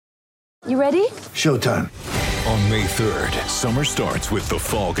You ready? Showtime. On May 3rd, summer starts with The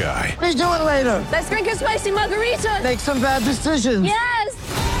Fall Guy. Let's do it later. Let's drink a spicy margarita. Make some bad decisions.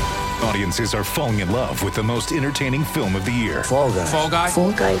 Yes! Audiences are falling in love with the most entertaining film of the year. Fall Guy. Fall Guy?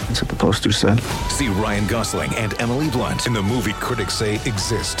 Fall Guy. That's what the poster said. See Ryan Gosling and Emily Blunt in the movie critics say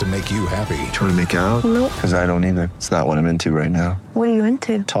exists to make you happy. Trying to make it out? Nope. Because I don't either. It's not what I'm into right now. What are you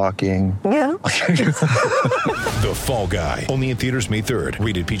into? Talking. Yeah. The Fall Guy. Only in theaters May 3rd.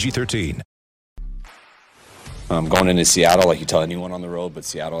 Rated PG-13. Going into Seattle, like you tell anyone on the road, but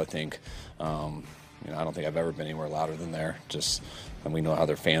Seattle, I think, I don't think I've ever been anywhere louder than there. And we know how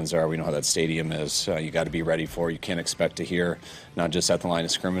their fans are. We know how that stadium is. You got to be ready for it. You can't expect to hear not just at the line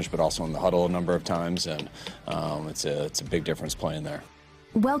of scrimmage, but also in the huddle a number of times. And it's a big difference playing there.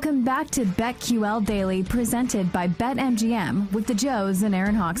 Welcome back to BetQL Daily, presented by BetMGM with the Joes and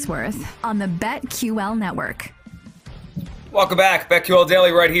Aaron Hawksworth on the BetQL Network. Welcome back. BetQL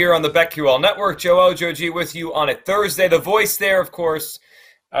Daily right here on the BetQL Network. Joe O, Joe G with you on a Thursday. The voice there, of course,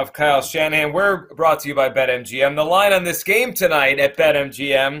 of Kyle Shanahan. We're brought to you by BetMGM. The line on this game tonight at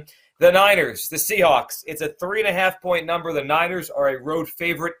BetMGM, the Niners, the Seahawks. It's a 3.5-point number. The Niners are a road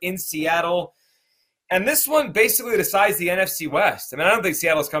favorite in Seattle. And this one basically decides the NFC West. I mean, I don't think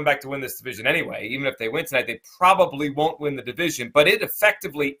Seattle's come back to win this division anyway. Even if they win tonight, they probably won't win the division. But it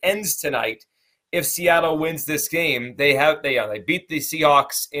effectively ends tonight. If Seattle wins this game, they beat the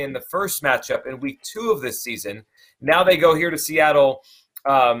Seahawks in the first matchup in week 2 of this season. Now they go here to Seattle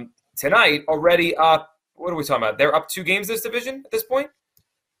tonight, already up. What are we talking about? They're up 2 games this division at this point,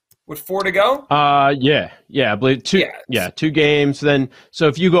 with 4 to go. Yeah, I believe 2. Yeah, 2 games. Then so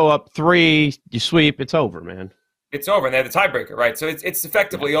if you go up 3, you sweep. It's over, man. It's over, and they have the tiebreaker, right? So it's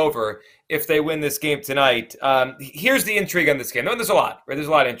effectively over if they win this game tonight. Here's the intrigue on this game. There's a lot, right? There's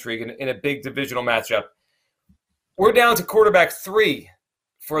a lot of intrigue in a big divisional matchup. We're down to quarterback 3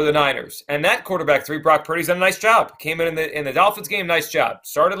 for the Niners, and that quarterback 3, Brock Purdy's done a nice job. Came in the Dolphins game, nice job.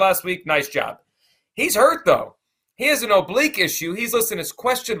 Started last week, nice job. He's hurt though. He has an oblique issue. He's listed as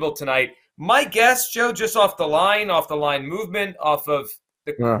questionable tonight. My guess, Joe, just off the line movement, off of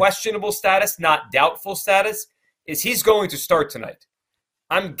the questionable status, not doubtful status, is he's going to start tonight.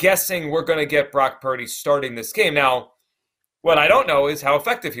 I'm guessing we're going to get Brock Purdy starting this game. Now, what I don't know is how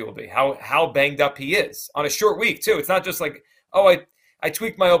effective he will be, how banged up he is on a short week, too. It's not just like, I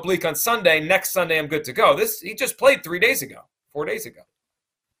tweaked my oblique on Sunday, next Sunday I'm good to go. He just played 4 days ago.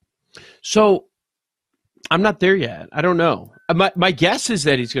 So I'm not there yet. I don't know. My guess is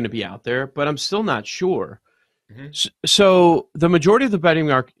that he's going to be out there, but I'm still not sure. Mm-hmm. So the majority of the betting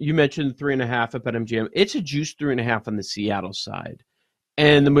mark, you mentioned 3.5 at BetMGM. It's a juice 3.5 on the Seattle side.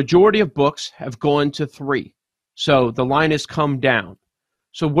 And the majority of books have gone to 3. So the line has come down.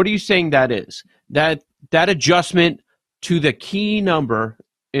 So what are you saying that is? That adjustment to the key number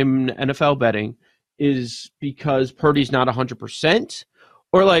in NFL betting is because Purdy's not 100%?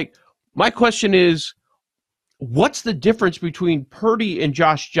 Or like, my question is, what's the difference between Purdy and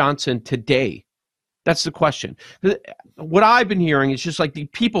Josh Johnson today? That's the question. What I've been hearing is just like the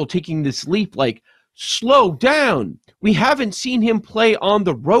people taking this leap, like, slow down. We haven't seen him play on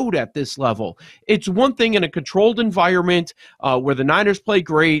the road at this level. It's one thing in a controlled environment where the Niners play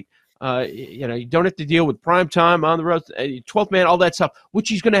great. You don't have to deal with prime time on the road, 12th man, all that stuff, which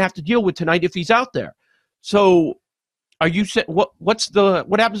he's going to have to deal with tonight if he's out there. So are you what happens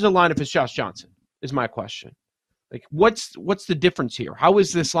to the line if it's Josh Johnson is my question. Like, what's the difference here? How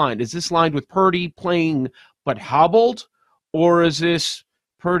is this lined? Is this lined with Purdy playing but hobbled? Or is this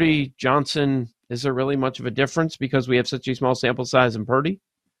Purdy, Johnson? Is there really much of a difference because we have such a small sample size in Purdy?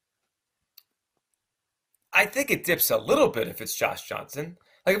 I think it dips a little bit if it's Josh Johnson.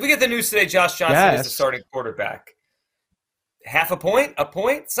 Like, if we get the news today, Josh Johnson is the starting quarterback. Half a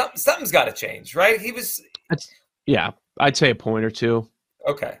point? Something's got to change, right? I'd say a point or 2.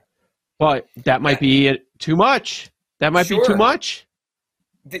 Okay. But that might be too much. That might be too much.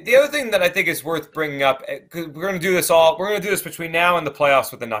 The other thing that I think is worth bringing up, because we're going to do this between now and the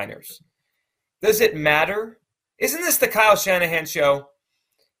playoffs with the Niners. Does it matter? Isn't this the Kyle Shanahan show?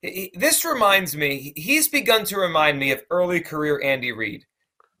 This reminds me, he's begun to remind me of early career Andy Reid.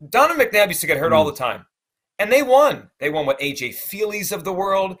 Donovan McNabb used to get hurt all the time. And they won. They won with A.J. Feeley's of the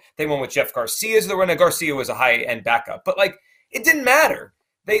world. They won with Jeff Garcia's of the world. Now, Garcia was a high-end backup. But, it didn't matter.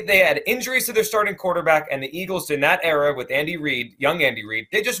 They had injuries to their starting quarterback, and the Eagles in that era with Andy Reid, young Andy Reid,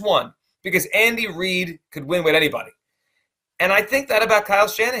 they just won because Andy Reid could win with anybody. And I think that about Kyle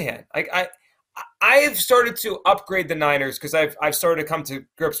Shanahan. I've started to upgrade the Niners because I've started to come to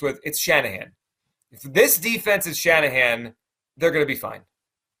grips with it's Shanahan. If this defense is Shanahan, they're going to be fine.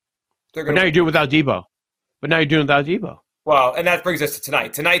 But now you're doing it without Debo. Well, and that brings us to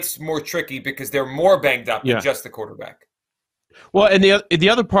tonight. Tonight's more tricky because they're more banged up than just the quarterback. Well, and the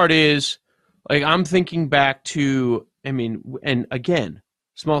other part is, like, I'm thinking back to, I mean, and again,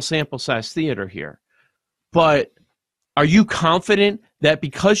 small sample size theater here, but are you confident that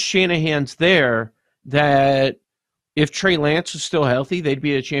because Shanahan's there, that if Trey Lance was still healthy, they'd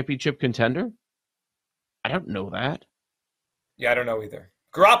be a championship contender? I don't know that. Yeah, I don't know either.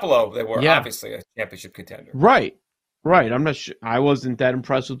 Garoppolo, they were obviously a championship contender. Right. I'm not sure. I wasn't that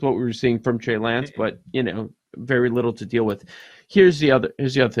impressed with what we were seeing from Trey Lance, but, very little to deal with. Here's the other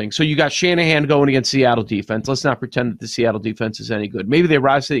thing. So you got Shanahan going against Seattle defense. Let's not pretend that the Seattle defense is any good. Maybe they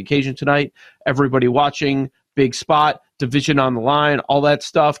rise to the occasion tonight. Everybody watching, big spot, division on the line, all that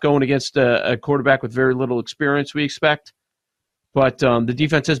stuff, going against a quarterback with very little experience, we expect. But the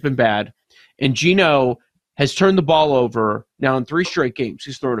defense has been bad. And Geno has turned the ball over now in 3 straight games.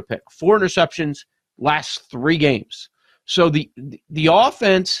 He's thrown a pick. 4 interceptions last 3 games. So the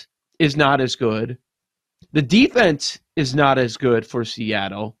offense is not as good. The defense is not as good for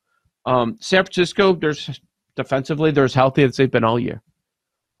Seattle. San Francisco, defensively, they're as healthy as they've been all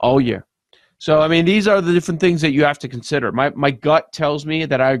year. So, I mean, these are the different things that you have to consider. My gut tells me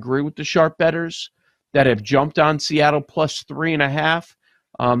that I agree with the sharp bettors that have jumped on Seattle plus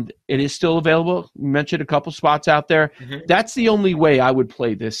 3.5. It is still available. You mentioned a couple spots out there. Mm-hmm. That's the only way I would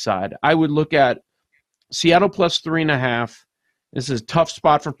play this side. I would look at Seattle plus 3.5. This is a tough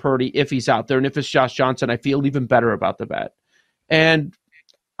spot for Purdy if he's out there. And if it's Josh Johnson, I feel even better about the bet. And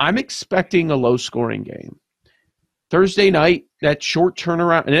I'm expecting a low-scoring game. Thursday night, that short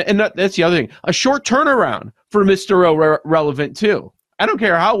turnaround. And that's the other thing. A short turnaround for Mr. Irrelevant, too. I don't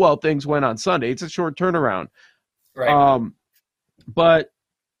care how well things went on Sunday. It's a short turnaround. Right. But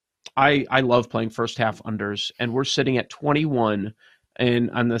I love playing first half unders. And we're sitting at 21.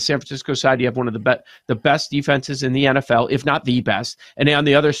 And on the San Francisco side, you have one of the best defenses in the NFL, if not the best. And on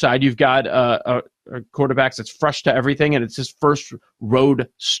the other side, you've got a quarterback that's fresh to everything, and it's his first road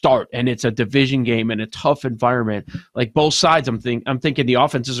start, and it's a division game and a tough environment. Like both sides, I'm thinking the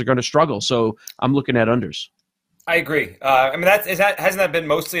offenses are going to struggle. So I'm looking at unders. I agree. I mean, hasn't that been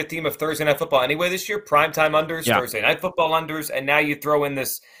mostly a theme of Thursday Night Football anyway this year? Primetime unders, Thursday Night Football unders, and now you throw in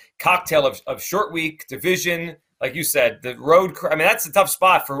this cocktail of short week, division. Like you said, the road – I mean, that's a tough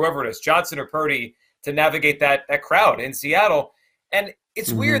spot for whoever it is, Johnson or Purdy, to navigate that crowd in Seattle. And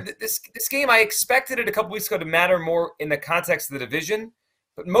it's weird that this game, I expected it a couple weeks ago to matter more in the context of the division.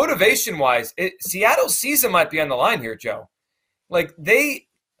 But motivation-wise, Seattle's season might be on the line here, Joe. Like, they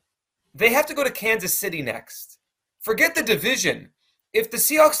have to go to Kansas City next. Forget the division. If the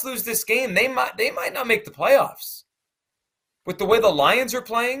Seahawks lose this game, they might not make the playoffs. With the way the Lions are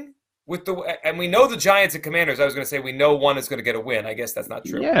playing – and we know the Giants and Commanders. I was going to say we know one is going to get a win. I guess that's not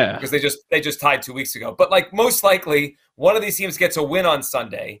true. Yeah, because they just tied 2 weeks ago. But like most likely, one of these teams gets a win on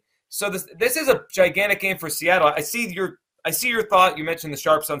Sunday. So this is a gigantic game for Seattle. I see your thought. You mentioned the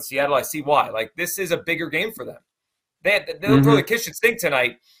sharps on Seattle. I see why. Like this is a bigger game for them. They look really kitchen sink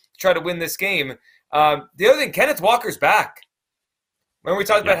tonight to try to win this game. The other thing, Kenneth Walker's back. Remember we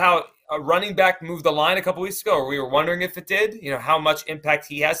talked about how a running back moved the line a couple weeks ago, or we were wondering if it did, how much impact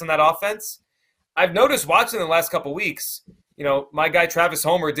he has on that offense. I've noticed watching the last couple weeks, my guy Travis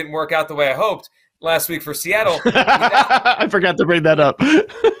Homer didn't work out the way I hoped last week for Seattle. I forgot to bring that up.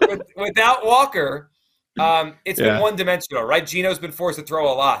 without Walker, it's been one-dimensional, right? Geno's been forced to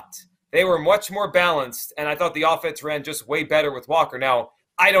throw a lot. They were much more balanced, and I thought the offense ran just way better with Walker. Now,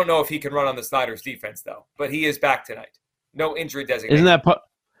 I don't know if he can run on the Snyder's defense, though, but he is back tonight. No injury designation.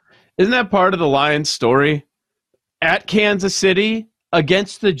 Isn't that part of the Lions story? At Kansas City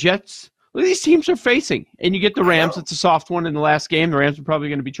against the Jets, look, these teams are facing. And you get the Rams. It's a soft one in the last game. The Rams are probably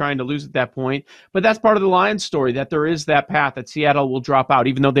going to be trying to lose at that point. But that's part of the Lions story, that there is that path that Seattle will drop out,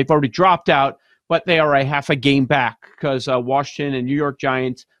 even though they've already dropped out, but they are a half a game back because Washington and New York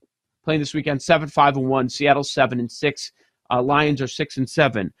Giants playing this weekend 7-5-1, Seattle 7-6, Lions are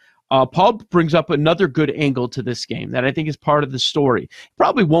 6-7. Paul brings up another good angle to this game that I think is part of the story.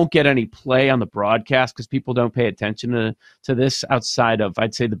 Probably won't get any play on the broadcast because people don't pay attention to this outside of,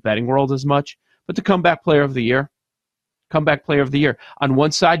 I'd say, the betting world as much. But the comeback player of the year. On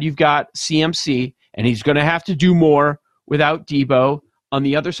one side, you've got CMC, and he's going to have to do more without Debo. On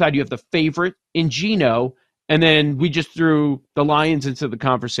the other side, you have the favorite in Geno. And then we just threw the Lions into the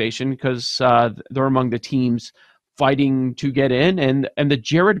conversation because they're among the teams fighting to get in, and the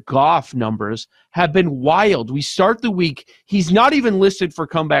Jared Goff numbers have been wild. We start the week, he's not even listed for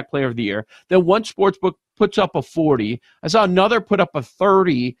comeback player of the year. Then one sportsbook puts up a 40. I saw another put up a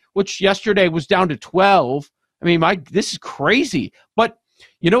 30, which yesterday was down to 12. I mean, this is crazy. But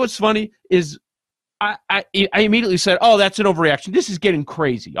you know what's funny is I immediately said, oh, that's an overreaction. This is getting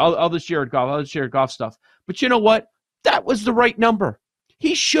crazy. All this Jared Goff stuff. But you know what? That was the right number.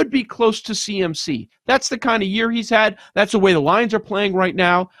 He should be close to CMC. That's the kind of year he's had. That's the way the Lions are playing right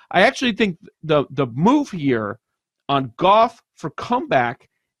now. I actually think the move here on Goff for comeback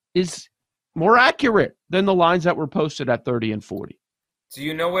is more accurate than the lines that were posted at 30 and 40. Do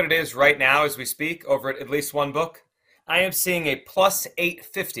you know what it is right now as we speak over at least one book? I am seeing a plus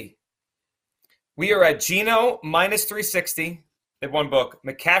 850. We are at Geno minus 360 at one book.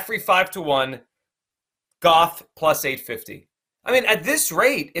 McCaffrey 5-1. Goff plus 850. I mean, at this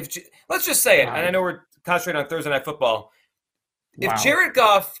rate, let's just say it, and I know we're concentrating on Thursday Night Football. If Jared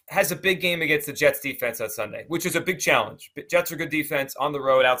Goff has a big game against the Jets defense on Sunday, which is a big challenge, Jets are good defense on the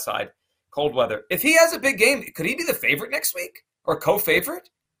road, outside, cold weather. If he has a big game, could he be the favorite next week or co-favorite?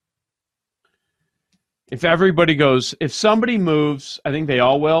 If everybody goes, if somebody moves, I think they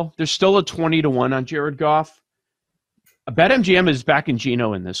all will. There's still a 20-1 on Jared Goff. BetMGM is backing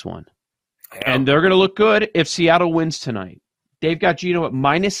Geno in this one. And they're going to look good if Seattle wins tonight. They've got Geno at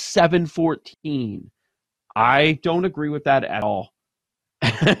minus 714. I don't agree with that at all.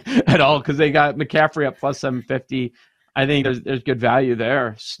 At all, because they got McCaffrey at plus 750. I think there's good value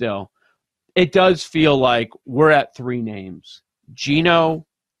there still. It does feel like we're at three names. Geno,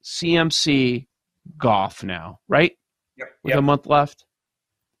 CMC, Goff now, right? Yep. With a month left.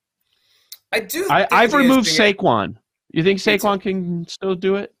 I do. I've removed Saquon. You think Saquon can still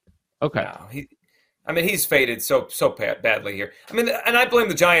do it? Okay. No, he's faded so badly here. I mean, and I blame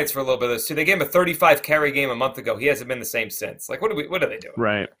the Giants for a little bit of this too. They gave him a 35 carry game a month ago. He hasn't been the same since. Like, what are they doing?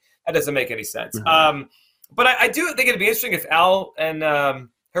 Right. That doesn't make any sense. Mm-hmm. But I do think it'd be interesting if Al and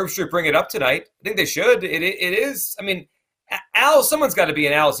Herbstreit bring it up tonight. I think they should. It is. I mean, Al. Someone's got to be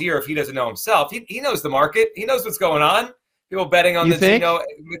in Al's ear if he doesn't know himself. He knows the market. He knows what's going on. People betting on Geno.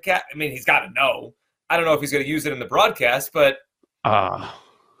 I mean, he's got to know. I don't know if he's going to use it in the broadcast, but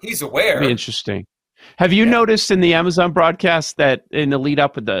he's aware. That'd be interesting. Have you noticed in the Amazon broadcast that in the lead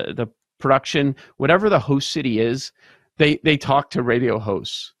up with the production, whatever the host city is, they talk to radio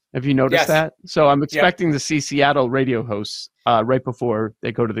hosts? Have you noticed that? So I'm expecting to see Seattle radio hosts right before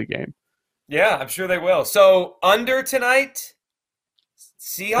they go to the game. Yeah, I'm sure they will. So under tonight,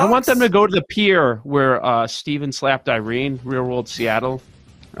 Seahawks? I want them to go to the pier where Steven slapped Irene, Real World Seattle.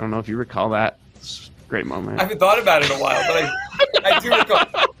 I don't know if you recall that. It's a great moment. I haven't thought about it in a while, but I do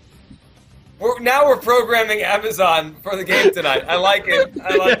recall. We're programming Amazon for the game tonight. I like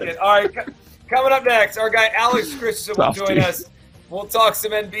it. All right, coming up next, our guy Alex Christensen will join us. We'll talk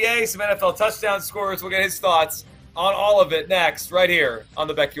some NBA, some NFL touchdown scorers. We'll get his thoughts on all of it next, right here on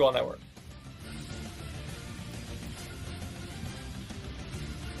the BetQL Network.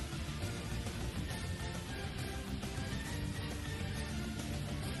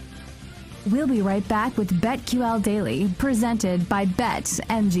 We'll be right back with BetQL Daily, presented by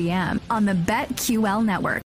BetMGM on the BetQL Network.